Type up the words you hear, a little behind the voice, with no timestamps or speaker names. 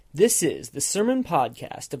This is the Sermon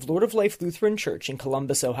Podcast of Lord of Life Lutheran Church in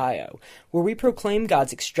Columbus, Ohio, where we proclaim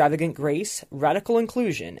God's extravagant grace, radical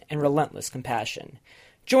inclusion, and relentless compassion.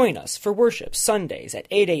 Join us for worship Sundays at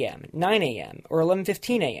 8 a.m., 9 a.m., or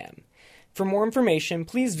 11:15 a.m. For more information,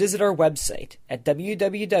 please visit our website at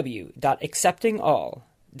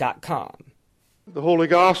www.acceptingall.com. The Holy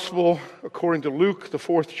Gospel according to Luke, the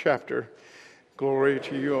 4th chapter. Glory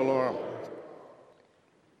to you, O Lord.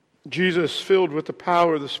 Jesus, filled with the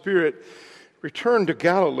power of the Spirit, returned to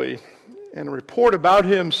Galilee, and a report about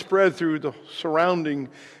him spread through the surrounding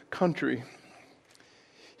country.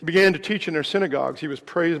 He began to teach in their synagogues. He was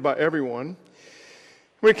praised by everyone.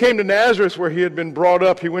 When he came to Nazareth, where he had been brought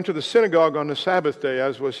up, he went to the synagogue on the Sabbath day,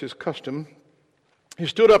 as was his custom. He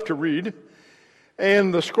stood up to read,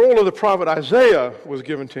 and the scroll of the prophet Isaiah was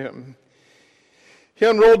given to him. He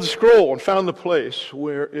unrolled the scroll and found the place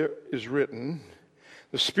where it is written,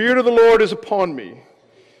 "The Spirit of the Lord is upon me,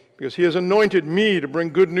 because he has anointed me to bring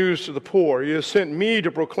good news to the poor. He has sent me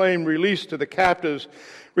to proclaim release to the captives,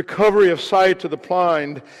 recovery of sight to the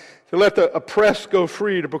blind, to let the oppressed go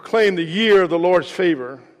free, to proclaim the year of the Lord's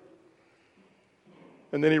favor."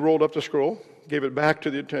 And then he rolled up the scroll, gave it back to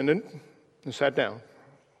the attendant, and sat down.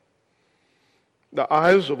 The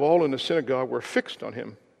eyes of all in the synagogue were fixed on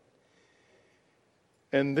him.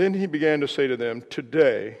 And then he began to say to them,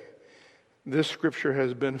 "Today, this scripture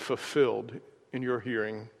has been fulfilled in your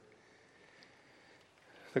hearing."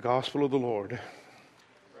 The gospel of the Lord.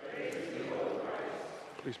 Praise to you, O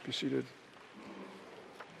Christ. Please be seated.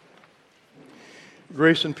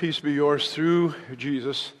 Grace and peace be yours through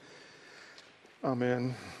Jesus.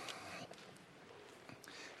 Amen.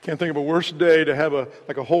 Can't think of a worse day to have a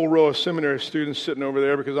whole row of seminary students sitting over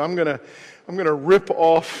there, because I'm gonna rip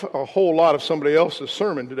off a whole lot of somebody else's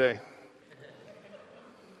sermon today.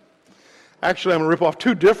 Actually, I'm going to rip off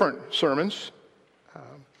two different sermons.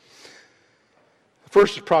 The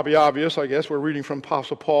first is probably obvious, I guess. We're reading from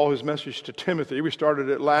Apostle Paul, his message to Timothy. We started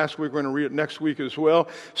it last week. We're going to read it next week as well.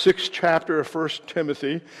 6th chapter of 1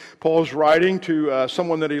 Timothy. Paul's writing to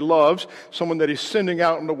someone that he loves, someone that he's sending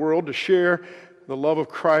out in the world to share the love of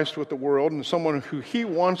Christ with the world, and someone who he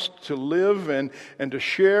wants to live and to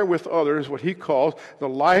share with others what he calls the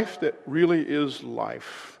life that really is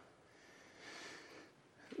life.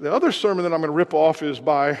 The other sermon that I'm going to rip off is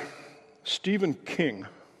by Stephen King.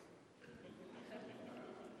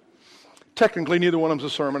 Technically, neither one of them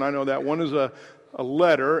is a sermon. I know that. One is a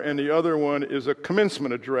letter, and the other one is a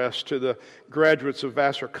commencement address to the graduates of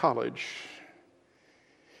Vassar College.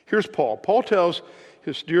 Here's Paul. Paul tells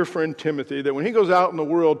his dear friend Timothy that when he goes out in the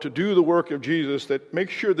world to do the work of Jesus, that make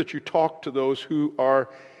sure that you talk to those who are,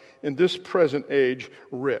 in this present age,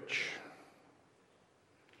 rich.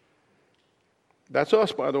 That's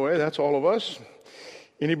us, by the way. That's all of us.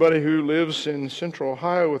 Anybody who lives in central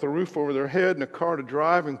Ohio with a roof over their head and a car to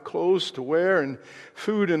drive and clothes to wear and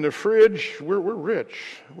food in the fridge, we're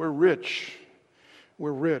rich. We're rich.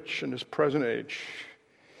 We're rich in this present age.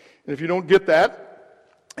 And if you don't get that,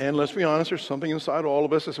 and let's be honest, there's something inside all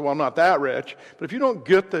of us that says, well, I'm not that rich. But if you don't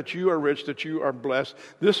get that you are rich, that you are blessed,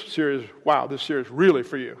 this series really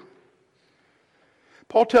for you.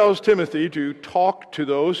 Paul tells Timothy to talk to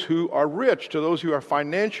those who are rich, to those who are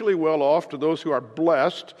financially well off, to those who are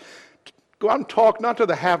blessed. Go out and talk not to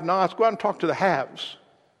the have-nots, go out and talk to the haves.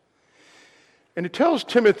 And he tells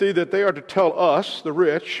Timothy that they are to tell us, the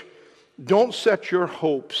rich, don't set your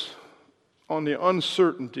hopes on the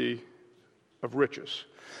uncertainty of riches.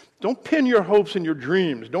 Don't pin your hopes in your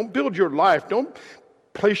dreams. Don't build your life. Don't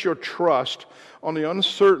place your trust on the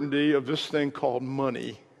uncertainty of this thing called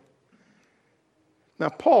money. Now,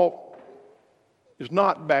 Paul is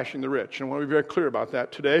not bashing the rich, and I want to be very clear about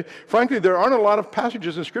that today. Frankly, there aren't a lot of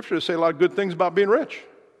passages in Scripture that say a lot of good things about being rich.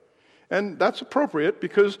 And that's appropriate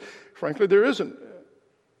because, frankly, there is an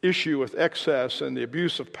issue with excess and the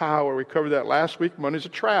abuse of power. We covered that last week. Money's a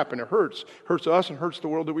trap, and it hurts. Hurts us and hurts the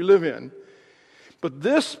world that we live in. But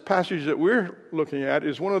this passage that we're looking at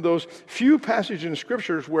is one of those few passages in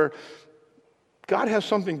Scriptures where God has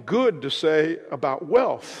something good to say about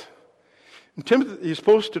wealth. And Timothy is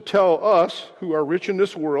supposed to tell us, who are rich in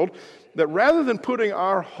this world, that rather than putting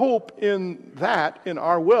our hope in that, in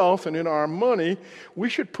our wealth and in our money, we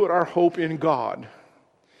should put our hope in God.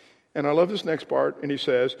 And I love this next part, and he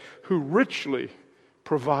says, who richly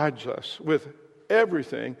provides us with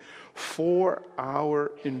everything for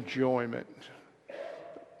our enjoyment.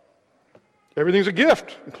 Everything's a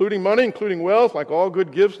gift, including money, including wealth. Like all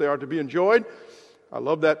good gifts, they are to be enjoyed. I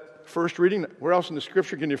love that first reading. Where else in the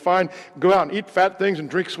Scripture can you find, go out and eat fat things and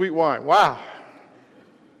drink sweet wine? Wow.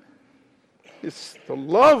 It's the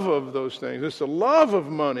love of those things. It's the love of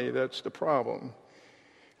money that's the problem.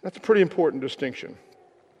 That's a pretty important distinction.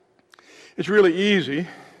 It's really easy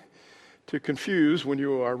to confuse, when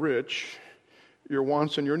you are rich, your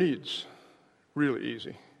wants and your needs. Really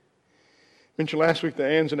easy. Mentioned last week the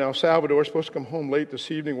Anns in El Salvador are supposed to come home late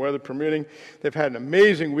this evening, weather permitting. They've had an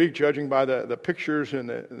amazing week, judging by the pictures and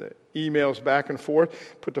the emails back and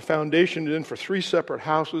forth. Put the foundation in for 3 separate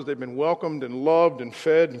houses. They've been welcomed and loved and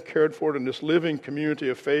fed and cared for in this living community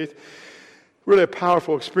of faith. Really a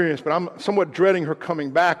powerful experience, but I'm somewhat dreading her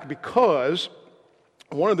coming back, because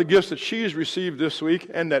one of the gifts that she's received this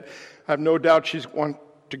week, and that I have no doubt she's going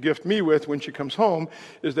to gift me with when she comes home,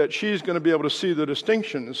 is that she's going to be able to see the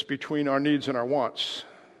distinctions between our needs and our wants.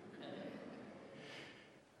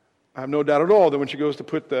 I have no doubt at all that when she goes to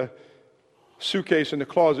put the suitcase in the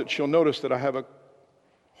closet, she'll notice that I have a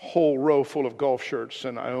whole row full of golf shirts,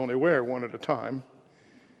 and I only wear one at a time.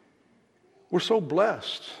 We're so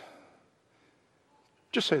blessed.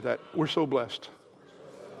 Just say that. We're so blessed.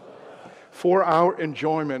 For our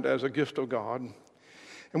enjoyment as a gift of God.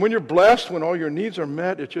 And when you're blessed, when all your needs are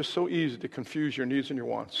met, it's just so easy to confuse your needs and your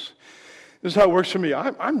wants. This is how it works for me.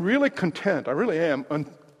 I'm really content. I really am,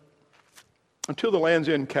 until the Land's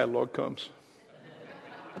End catalog comes.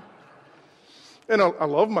 And I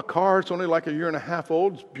love my car. It's only like 1.5 years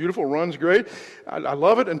old. It's beautiful, runs great. I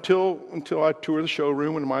love it until I tour the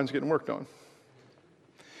showroom and mine's getting worked on.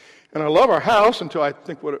 And I love our house until I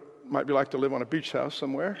think what it might be like to live on a beach house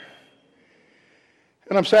somewhere.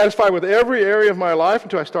 And I'm satisfied with every area of my life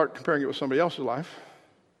until I start comparing it with somebody else's life.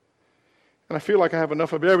 And I feel like I have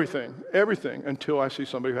enough of everything, until I see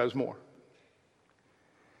somebody who has more.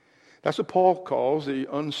 That's what Paul calls the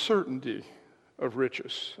uncertainty of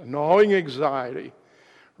riches, a gnawing anxiety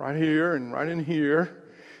right here and right in here,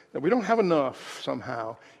 that we don't have enough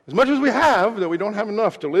somehow. As much as we have, that we don't have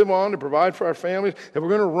enough to live on, to provide for our families, that we're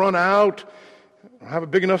going to run out, don't have a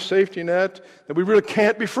big enough safety net, that we really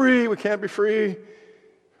can't be free. We can't be free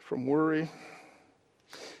from worry.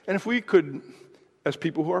 And if we could, as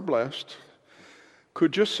people who are blessed,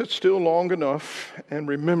 could just sit still long enough and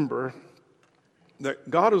remember that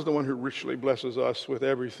God is the one who richly blesses us with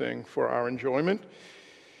everything for our enjoyment,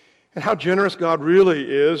 and how generous God really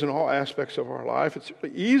is in all aspects of our life, it's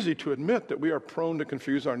really easy to admit that we are prone to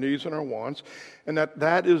confuse our needs and our wants, and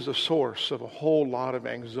that is the source of a whole lot of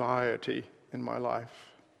anxiety in my life.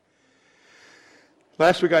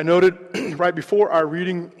 Last week I noted, right before our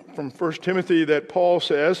reading from 1 Timothy, that Paul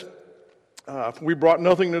says, we brought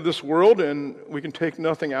nothing into this world and we can take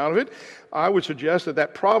nothing out of it. I would suggest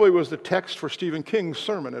that probably was the text for Stephen King's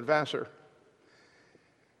sermon at Vassar.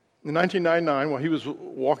 In 1999, while he was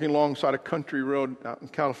walking alongside a country road out in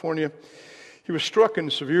California, he was struck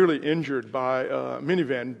and severely injured by a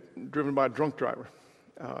minivan driven by a drunk driver.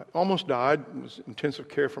 Almost died, was in intensive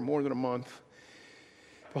care for more than a month.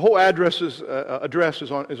 The whole address is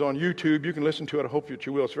on YouTube. You can listen to it. I hope that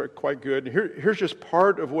you will. It's quite good. Here's just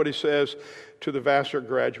part of what he says to the Vassar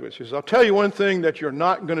graduates. He says, I'll tell you one thing that you're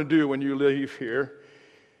not going to do when you leave here.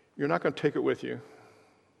 You're not going to take it with you.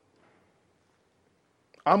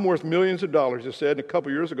 I'm worth millions of dollars, he said. And a couple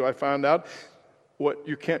years ago, I found out what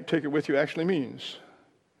you can't take it with you actually means.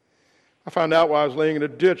 I found out while I was laying in a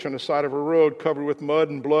ditch on the side of a road covered with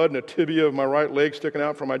mud and blood and a tibia of my right leg sticking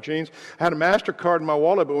out from my jeans. I had a MasterCard in my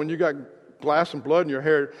wallet, but when you got glass and blood in your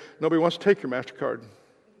hair, nobody wants to take your MasterCard.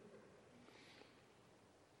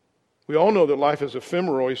 We all know that life is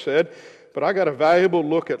ephemeral, he said, but I got a valuable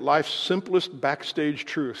look at life's simplest backstage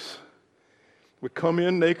truth. We come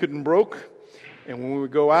in naked and broke, and when we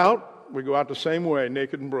go out the same way,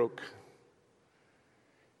 naked and broke.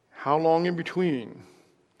 How long in between?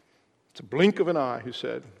 It's a blink of an eye, he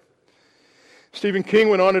said. Stephen King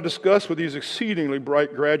went on to discuss with these exceedingly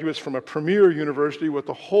bright graduates from a premier university with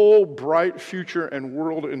the whole bright future and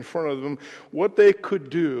world in front of them, what they could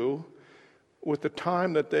do with the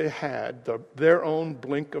time that they had, their own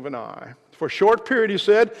blink of an eye. For a short period, he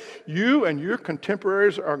said, you and your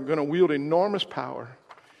contemporaries are going to wield enormous power.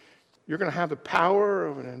 You're going to have the power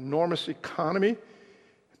of an enormous economy,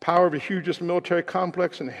 power of the hugest military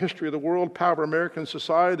complex in the history of the world, power of American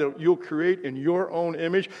society that you'll create in your own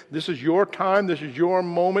image. This is your time. This is your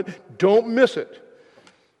moment. Don't miss it.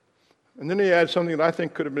 And then he adds something that I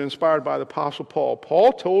think could have been inspired by the Apostle Paul.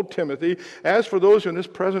 Paul told Timothy, as for those who in this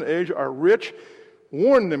present age are rich,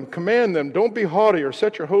 warn them, command them, don't be haughty or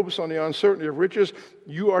set your hopes on the uncertainty of riches.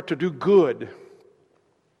 You are to do good.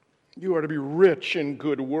 You are to be rich in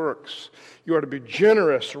good works. You are to be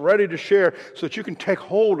generous, ready to share, so that you can take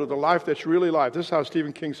hold of the life that's really life. This is how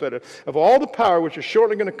Stephen King said it. Of all the power which is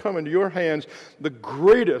shortly going to come into your hands, the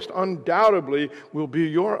greatest, undoubtedly, will be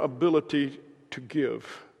your ability to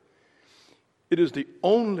give. It is the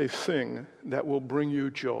only thing that will bring you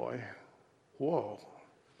joy. Whoa.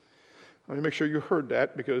 Let me make sure you heard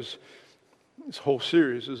that, because this whole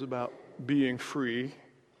series is about being free.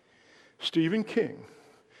 Stephen King,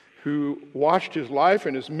 who watched his life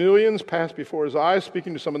and his millions pass before his eyes,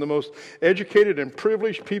 speaking to some of the most educated and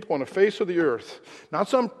privileged people on the face of the earth. Not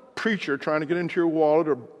some preacher trying to get into your wallet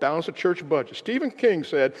or balance a church budget. Stephen King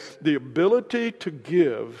said, the ability to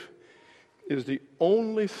give is the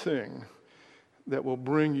only thing that will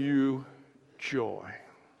bring you joy.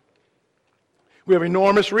 We have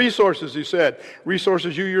enormous resources, he said.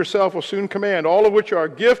 Resources you yourself will soon command, all of which are a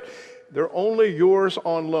gift. They're only yours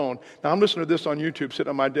on loan. Now, I'm listening to this on YouTube, sitting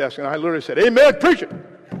on my desk, and I literally said, amen, preach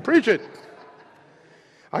it, preach it.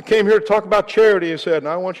 I came here to talk about charity, he said, and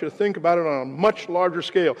I want you to think about it on a much larger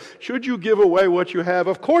scale. Should you give away what you have?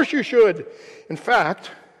 Of course you should. In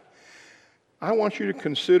fact, I want you to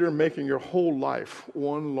consider making your whole life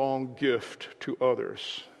one long gift to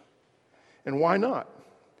others. And why not?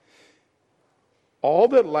 All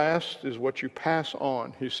that lasts is what you pass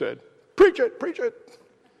on, he said. Preach it, preach it.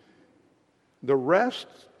 The rest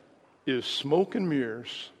is smoke and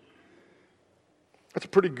mirrors. That's a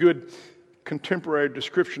pretty good contemporary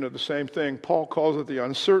description of the same thing. Paul calls it the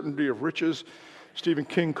uncertainty of riches. Stephen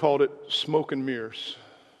King called it smoke and mirrors.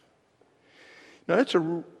 Now, it's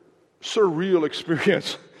a surreal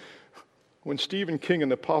experience when Stephen King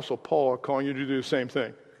and the Apostle Paul are calling you to do the same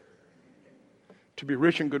thing. To be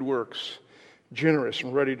rich in good works, generous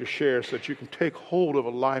and ready to share so that you can take hold of a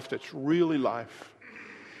life that's really life.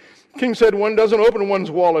 King said one doesn't open one's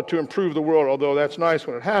wallet to improve the world, although that's nice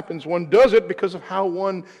when it happens. One does it because of how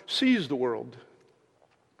one sees the world.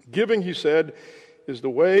 Giving, he said, is the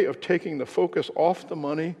way of taking the focus off the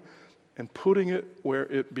money and putting it where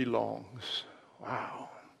it belongs. Wow.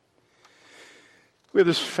 We have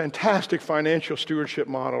this fantastic financial stewardship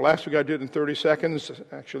model. Last week I did it in 30 seconds.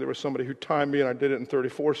 Actually, there was somebody who timed me and I did it in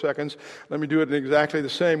 34 seconds. Let me do it in exactly the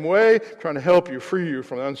same way, trying to help you, free you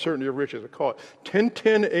from the uncertainty of riches. I call it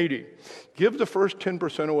 10-10-80. Give the first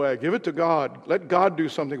 10% away. Give it to God. Let God do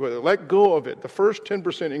something with it. Let go of it. The first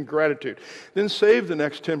 10% in gratitude. Then save the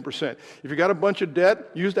next 10%. If you got a bunch of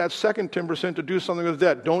debt, use that second 10% to do something with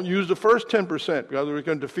debt. Don't use the first 10%, because we're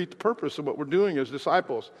going to defeat the purpose of what we're doing as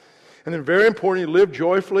disciples. And then very importantly, live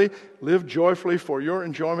joyfully for your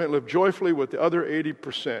enjoyment, live joyfully with the other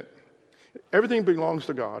 80%. Everything belongs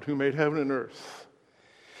to God, who made heaven and earth.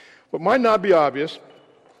 What might not be obvious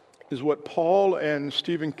is what Paul and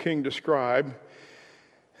Stephen King describe,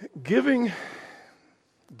 giving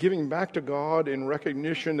back to God in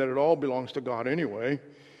recognition that it all belongs to God anyway,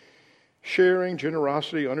 sharing,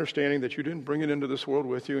 generosity, understanding that you didn't bring it into this world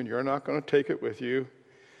with you and you're not going to take it with you.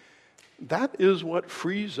 That is what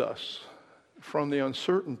frees us from the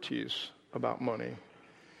uncertainties about money.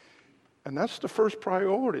 And that's the first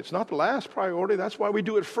priority. It's not the last priority. That's why we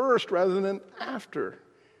do it first rather than after.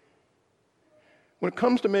 When it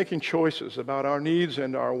comes to making choices about our needs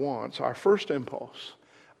and our wants, our first impulse,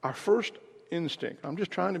 our first instinct, I'm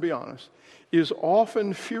just trying to be honest, is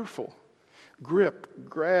often fearful. Grip,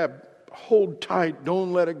 grab, hold tight,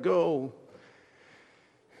 don't let it go.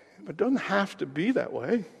 But it doesn't have to be that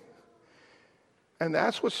way. And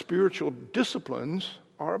that's what spiritual disciplines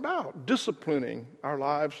are about, disciplining our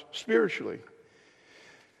lives spiritually.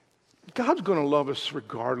 God's going to love us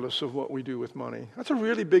regardless of what we do with money. That's a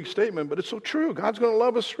really big statement, but it's so true. God's going to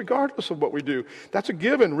love us regardless of what we do. That's a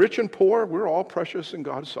given. Rich and poor, we're all precious in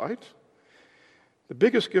God's sight. The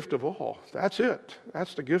biggest gift of all, that's it.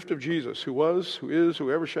 That's the gift of Jesus, who was, who is,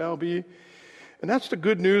 who ever shall be. And that's the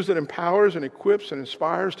good news that empowers and equips and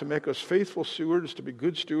inspires to make us faithful stewards, to be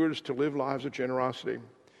good stewards, to live lives of generosity.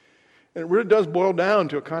 And it really does boil down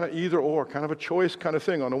to a kind of either or, kind of a choice kind of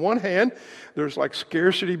thing. On the one hand, there's like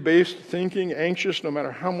scarcity-based thinking, anxious, no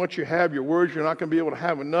matter how much you have, you're worried you're not going to be able to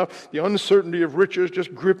have enough, the uncertainty of riches,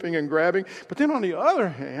 just gripping and grabbing. But then on the other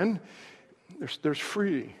hand, there's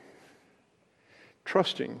free,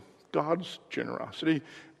 trusting God's generosity,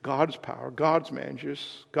 God's power, God's majesty,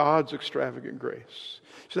 God's extravagant grace.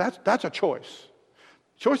 So that's a choice.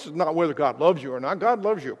 Choice is not whether God loves you or not. God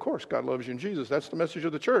loves you. Of course, God loves you in Jesus. That's the message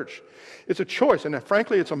of the church. It's a choice. And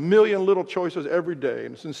frankly, it's a million little choices every day,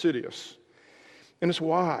 and it's insidious. And it's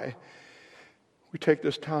why we take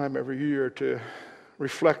this time every year to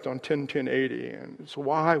reflect on 10-10-80. And it's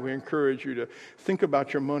why we encourage you to think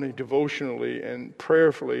about your money devotionally and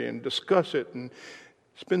prayerfully and discuss it and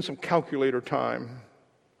spend some calculator time.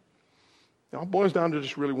 It all boils down to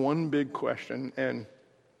just really one big question, and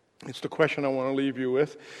it's the question I want to leave you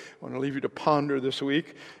with. I want to leave you to ponder this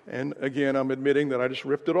week. And again, I'm admitting that I just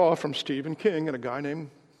ripped it off from Stephen King and a guy named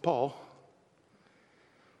Paul.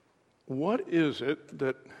 what is it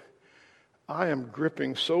that I am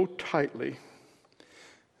gripping so tightly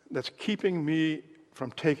that's keeping me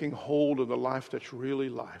from taking hold of the life that's really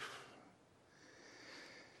life?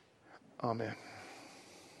 Amen.